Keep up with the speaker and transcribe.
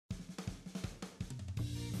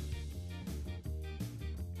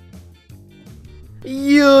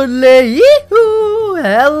Yoo-lee-hoo!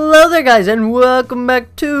 Hello there guys and welcome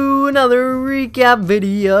back to another recap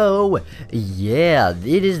video. Yeah,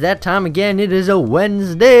 it is that time again. It is a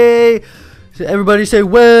Wednesday. So everybody say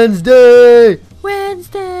Wednesday!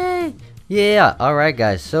 Wednesday! Yeah, alright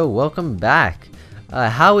guys, so welcome back.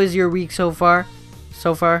 How is your week so far?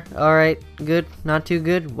 Alright, good, not too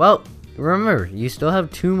good? Well, remember, you still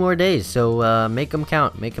have 2 more days, so make them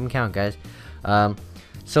count, guys.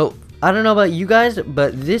 So I don't know about you guys,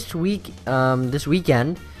 but this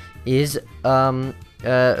weekend is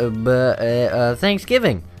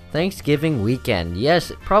Thanksgiving weekend.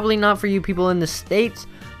 Yes, probably not for you people in the States,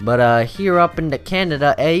 but here up in the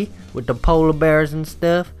Canada, with the polar bears and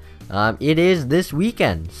stuff, it is this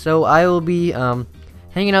weekend. So I will be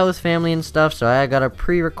hanging out with family and stuff. So I gotta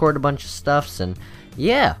pre-record a bunch of stuffs and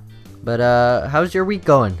yeah. But how's your week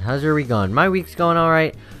going? My week's going all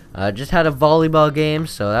right. Just had a volleyball game,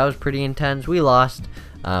 so that was pretty intense. We lost.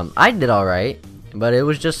 I did alright, but it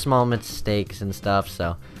was just small mistakes and stuff,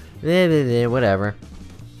 so whatever.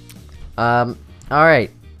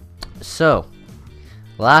 Alright. So,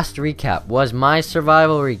 last recap was my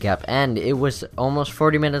survival recap, and it was almost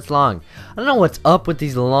 40 minutes long. I don't know what's up with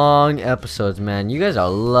these long episodes, man. You guys are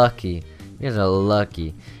lucky.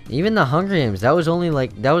 Even the Hunger Games, that was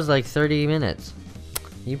like 30 minutes.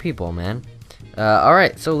 You people, man.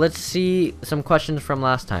 Alright, so let's see some questions from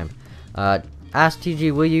last time. Ask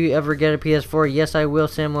TG, will you ever get a PS4? Yes, I will,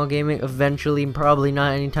 Samuel Gaming, eventually, probably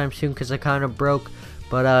not anytime soon, because I kind of broke,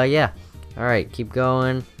 but, yeah. Alright, keep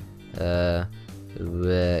going. K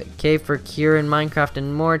for Kieran, Minecraft,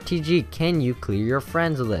 and more. TG, can you clear your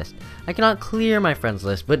friends list? I cannot clear my friends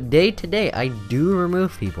list, but day to day, I do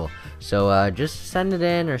remove people. So, just send it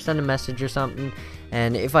in, or send a message or something.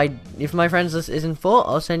 And if my friends list isn't full,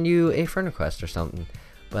 I'll send you a friend request or something.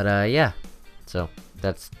 But yeah, so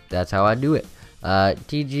that's how I do it.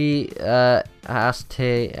 TG ask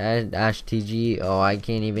TG. Oh, I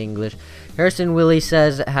can't even English. Harrison Willie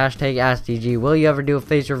says hashtag ask TG. Will you ever do a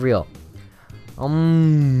face reveal?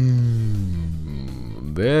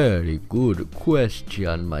 Very good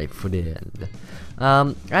question, my friend.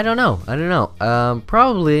 I don't know.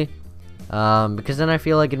 Probably. Because then I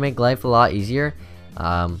feel like it'd make life a lot easier.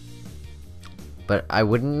 But I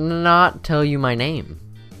would not tell you my name.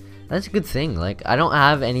 That's a good thing. Like, I don't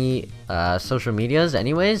have any social medias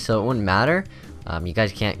anyways, so it wouldn't matter. You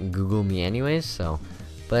guys can't Google me anyways, so.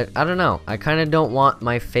 But I don't know. I kind of don't want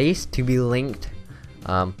my face to be linked.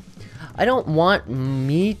 I don't want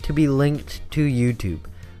me to be linked to YouTube.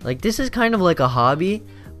 Like, this is kind of like a hobby,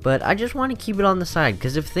 but I just want to keep it on the side,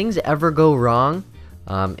 because if things ever go wrong,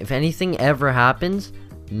 if anything ever happens,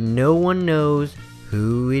 no one knows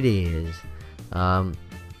who it is.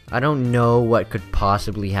 I don't know what could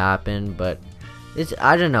possibly happen, but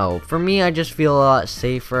I don't know. For me, I just feel a lot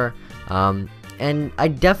safer. And I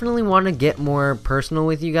definitely want to get more personal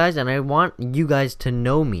with you guys, and I want you guys to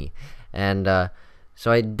know me. And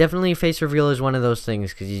so I definitely face reveal is one of those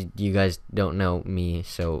things, because you guys don't know me,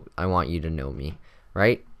 so I want you to know me,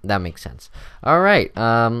 right? That makes sense. All right.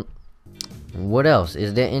 What else?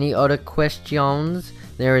 Is there any other questions?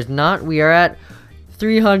 There is not. We are at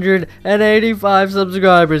 385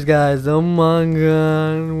 subscribers, guys. Oh my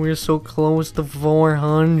god, we're so close to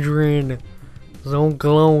 400. So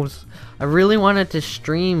close. I really wanted to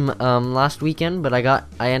stream last weekend, but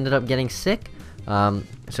I ended up getting sick. So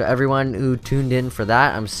everyone who tuned in for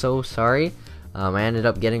that, I'm so sorry. I ended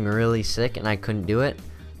up getting really sick and I couldn't do it.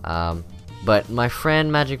 But my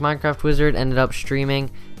friend Magic Minecraft Wizard ended up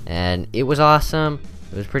streaming, and it was awesome.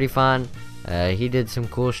 It was pretty fun. He did some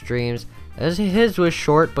cool streams. His was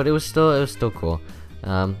short, but it was still cool.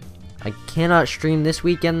 I cannot stream this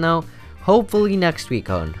weekend though. Hopefully next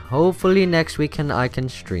weekend. I can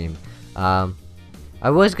stream. I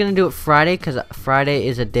was gonna do it Friday, because Friday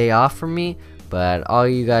is a day off for me, but all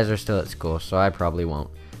you guys are still at school, so I probably won't.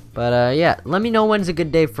 But yeah, let me know when's a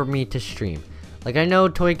good day for me to stream. Like, I know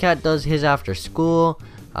Toycat does his after school,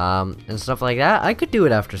 and stuff like that. I could do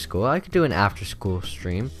it after school. I could do an after school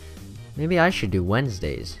stream. Maybe I should do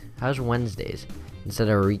Wednesdays. How's Wednesdays instead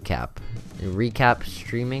of recap? Recap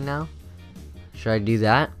streaming now? Should I do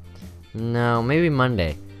that? No, maybe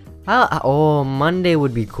Monday. Oh, Monday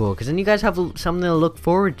would be cool, because then you guys have something to look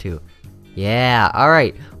forward to. Yeah,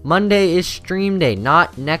 alright. Monday is stream day.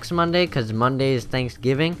 Not next Monday, because Monday is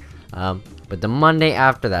Thanksgiving. But the Monday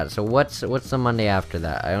after that. So what's the Monday after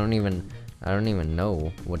that? I don't even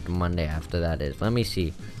know what the Monday after that is. Let me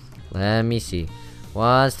see.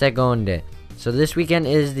 1 second. So this weekend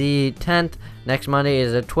is the 10th. Next Monday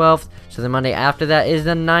is the 12th. So the Monday after that is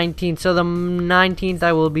the 19th. So the 19th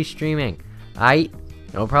I will be streaming.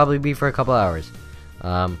 It'll probably be for a couple hours.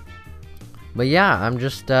 But yeah, I'm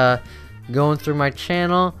just going through my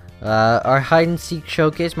channel. Our hide and seek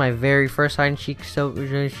showcase, my very first hide and seek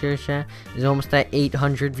showcase, is almost at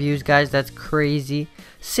 800 views, guys. That's crazy.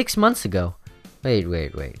 6 months ago. Wait.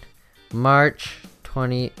 March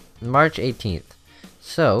 18th.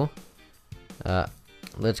 So,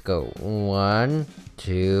 let's go. 1,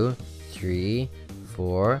 2, 3,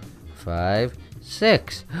 4, 5,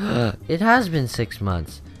 6. It has been 6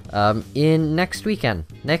 months. In next weekend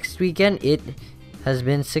it has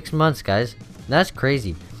been 6 months, guys. That's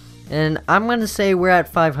crazy. And I'm gonna say we're at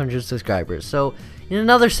 500 subscribers, so in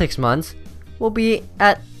another 6 months we'll be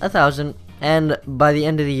at 1,000, and by the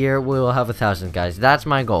end of the year we will have 1,000, guys. That's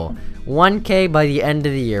my goal. 1K by the end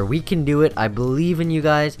of the year. We can do it. I believe in you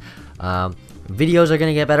guys. Videos are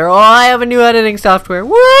gonna get better. Oh, I have a new editing software.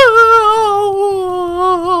 Whoa!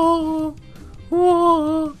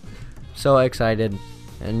 So excited.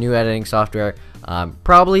 A new editing software.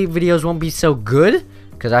 Probably videos won't be so good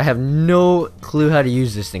because I have no clue how to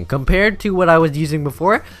use this thing. Compared to what I was using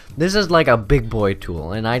before, this is like a big boy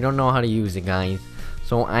tool, and I don't know how to use it, guys.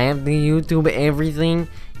 So I have to YouTube everything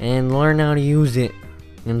and learn how to use it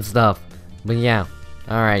and stuff. But yeah,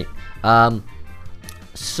 alright.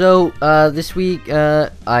 This week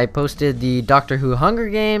I posted the Doctor Who Hunger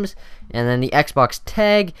Games and then the Xbox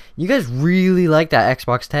tag. You guys really like that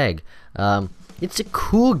Xbox tag. It's a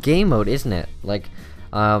cool game mode, isn't it? Like,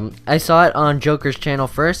 I saw it on Joker's channel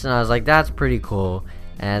first, and I was like, that's pretty cool.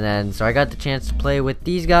 And then, so I got the chance to play with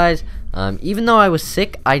these guys. Even though I was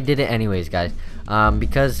sick, I did it anyways, guys.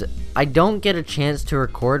 Because I don't get a chance to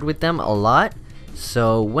record with them a lot.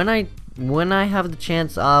 So when I have the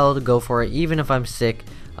chance, I'll go for it, even if I'm sick.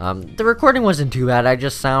 The recording wasn't too bad. I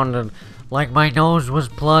just sounded like my nose was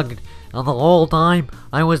plugged. And the whole time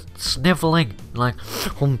I was sniffling, like,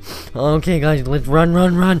 okay guys, let's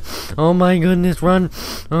run. Oh my goodness, run.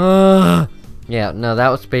 Yeah, no, that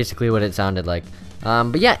was basically what it sounded like.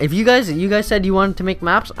 But yeah, if you guys said you wanted to make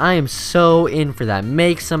maps, I am so in for that.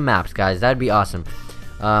 Make some maps, guys. That'd be awesome.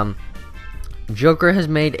 Joker has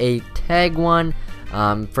made a tag one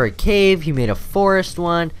for a cave. He made a forest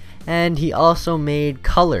one, and he also made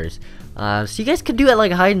colors. So you guys could do it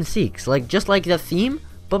like hide and seeks, like just like the theme,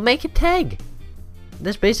 but make a tag.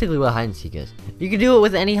 That's basically what hide and seek is. You can do it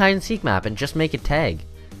with any hide and seek map and just make a tag.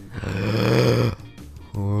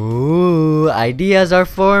 Ooh, ideas are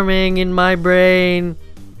forming in my brain.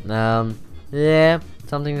 Yeah,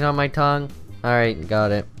 something's on my tongue. Alright,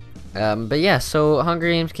 got it. But yeah, so Hunger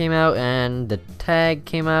Games came out and the tag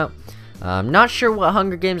came out. Not sure what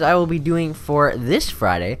Hunger Games I will be doing for this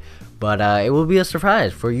Friday, but it will be a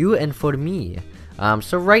surprise for you and for me.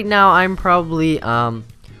 So right now I'm probably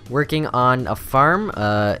working on a farm,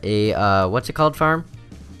 what's it called, farm?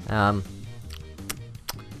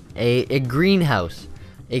 A greenhouse.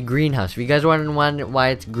 A greenhouse. If you guys want to wonder why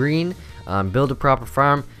it's green, build a proper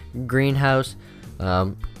farm, greenhouse.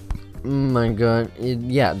 Oh my god,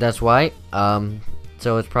 yeah, that's why.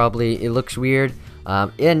 So it's probably, it looks weird.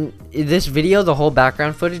 In this video, the whole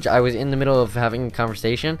background footage, I was in the middle of having a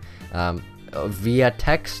conversation via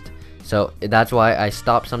text, so that's why I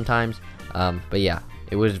stop sometimes. But yeah,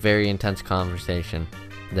 it was very intense conversation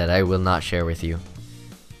that I will not share with you.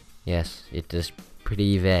 Yes, it is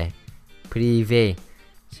privé.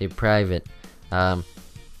 Say private.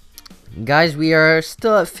 Guys, we are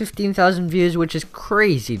still at 15,000 views, which is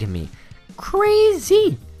crazy to me.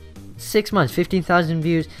 Crazy! 6 months, 15,000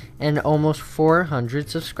 views, and almost 400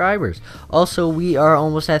 subscribers. Also, we are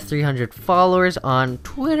almost at 300 followers on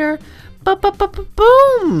Twitter.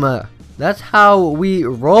 Boom! That's how we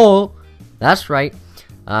roll. That's right.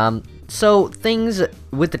 So, things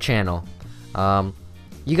with the channel.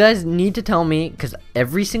 You guys need to tell me, because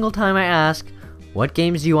every single time I ask, what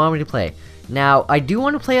games do you want me to play? Now, I do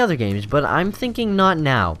want to play other games, but I'm thinking not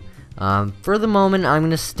now. For the moment, I'm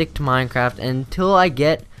going to stick to Minecraft until I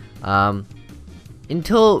get,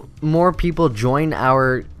 until more people join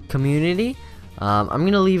our community. I'm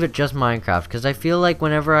going to leave it just Minecraft, because I feel like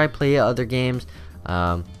whenever I play other games,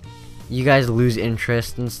 you guys lose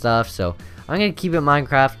interest and stuff, so I'm going to keep it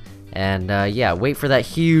Minecraft, and yeah, wait for that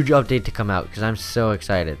huge update to come out, because I'm so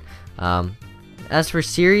excited. As for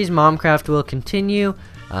series, Momcraft will continue.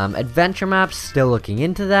 Adventure maps, still looking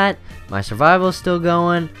into that. My survival is still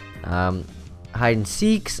going. Hide and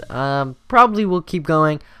seeks, probably will keep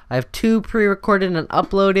going. I have 2 pre-recorded and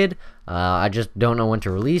uploaded. I just don't know when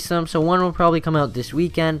to release them, so one will probably come out this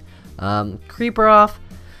weekend. Creeper off.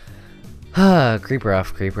 Creeper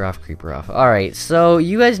off. Alright, so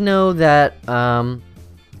you guys know that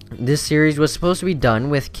this series was supposed to be done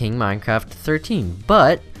with King Minecraft 13,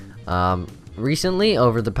 but recently,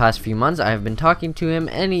 over the past few months, I have been talking to him,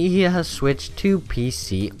 and he has switched to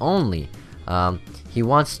PC only. He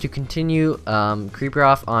wants to continue Creeper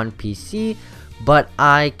Off on PC, but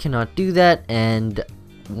I cannot do that, and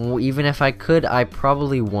even if I could, I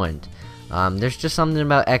probably wouldn't. There's just something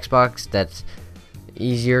about Xbox that's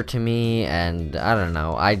easier to me, and I don't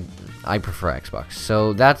know, I prefer Xbox.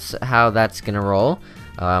 So that's how that's gonna roll.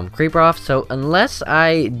 Creeper Off. So unless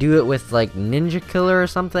I do it with like Ninja Killer or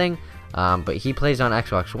something, but he plays on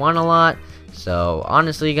Xbox One a lot. So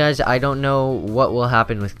honestly, guys, I don't know what will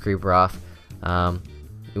happen with Creeper Off.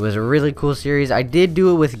 It was a really cool series. I did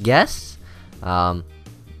do it with guests,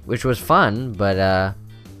 which was fun, but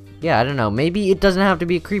yeah, I don't know. Maybe it doesn't have to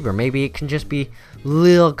be a creeper. Maybe it can just be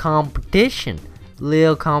little competition.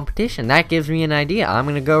 That gives me an idea. I'm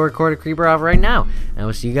gonna go record a Creeper Off right now, and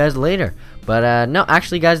we'll see you guys later. But no,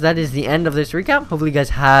 actually, guys, that is the end of this recap. Hopefully you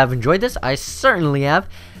guys have enjoyed this. I certainly have.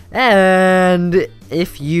 And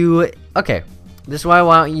if you... Okay, this is what I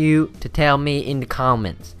want you to tell me in the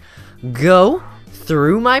comments. Go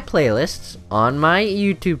through my playlists on my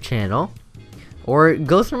YouTube channel, or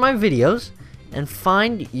go through my videos and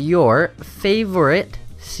find your favorite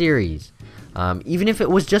series. Even if it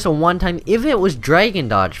was just a one-time, if it was Dragon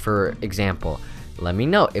Dodge, for example, let me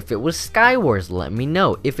know. If it was Sky Wars, let me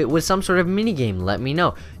know. If it was some sort of minigame, let me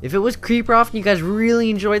know. If it was Creeper Off and you guys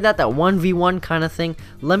really enjoyed that 1v1 kind of thing,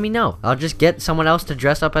 let me know. I'll just get someone else to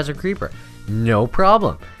dress up as a creeper. No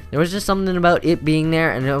problem. There was just something about it being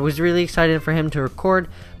there, and I was really excited for him to record,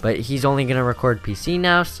 but he's only going to record PC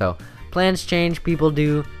now, so plans change, people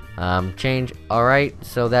do change. Alright,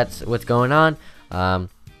 so that's what's going on.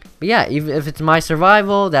 But yeah, even if it's my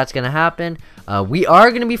survival, that's going to happen. We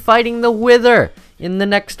are going to be fighting the Wither in the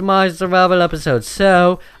next My Survival episode,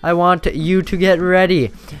 so I want you to get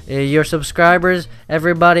ready. Your subscribers,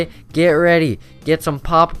 everybody, get ready. Get some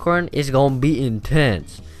popcorn. It's going to be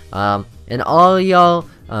intense. And all y'all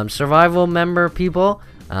survival member people,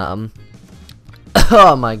 oh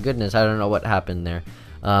my goodness, I don't know what happened there.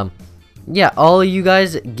 Yeah, all of you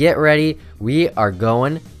guys, get ready. We are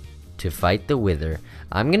going to fight the Wither.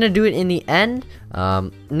 I'm gonna do it in the end.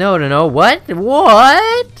 No, what?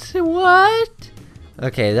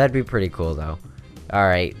 Okay, that'd be pretty cool though.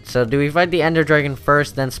 Alright, so do we fight the Ender Dragon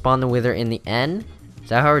first, then spawn the Wither in the end? Is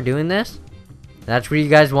that how we're doing this? That's what you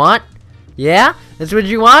guys want? Yeah? That's what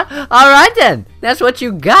you want? Alright then! That's what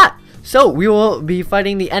you got! So, we will be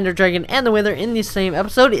fighting the Ender Dragon and the Wither in the same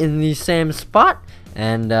episode, in the same spot.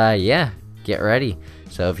 And, yeah, get ready.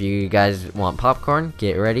 So, if you guys want popcorn,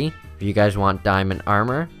 get ready. If you guys want diamond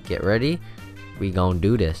armor, get ready. We gonna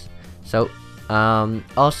do this. So,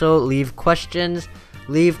 also, leave questions.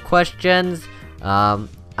 I'm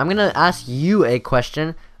gonna ask you a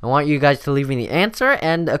question. I want you guys to leave me the answer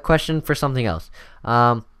and a question for something else.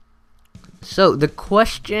 So, the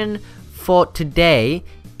question for today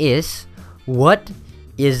is, what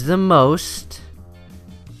is the most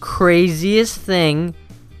craziest thing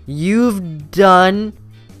you've done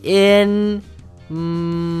in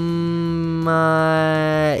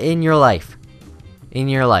your life?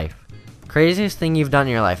 Craziest thing you've done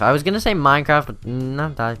in your life. I was gonna say Minecraft, but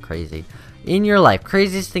not that crazy. In your life,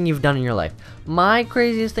 craziest thing you've done in your life. My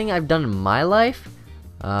craziest thing I've done in my life,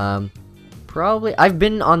 probably, I've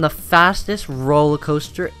been on the fastest roller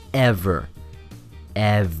coaster ever.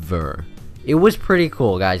 It was pretty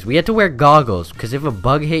cool, guys. We had to wear goggles, because if a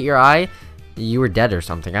bug hit your eye, you were dead or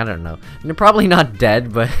something. I don't know. And probably not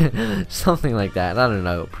dead, but something like that. I don't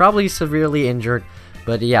know. Probably severely injured.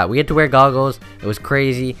 But yeah, we had to wear goggles. It was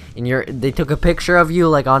crazy. And they took a picture of you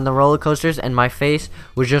like on the roller coasters, and my face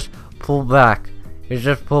was just pulled back. It was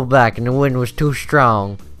just pulled back, and the wind was too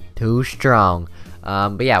strong.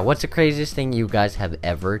 But yeah, what's the craziest thing you guys have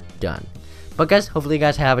ever done? But guys, hopefully you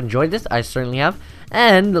guys have enjoyed this. I certainly have.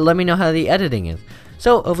 And let me know how the editing is.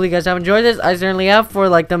 So, hopefully you guys have enjoyed this. I certainly have, for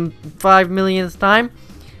like the 5 millionth time.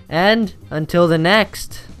 And until the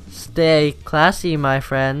next, stay classy, my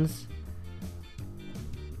friends.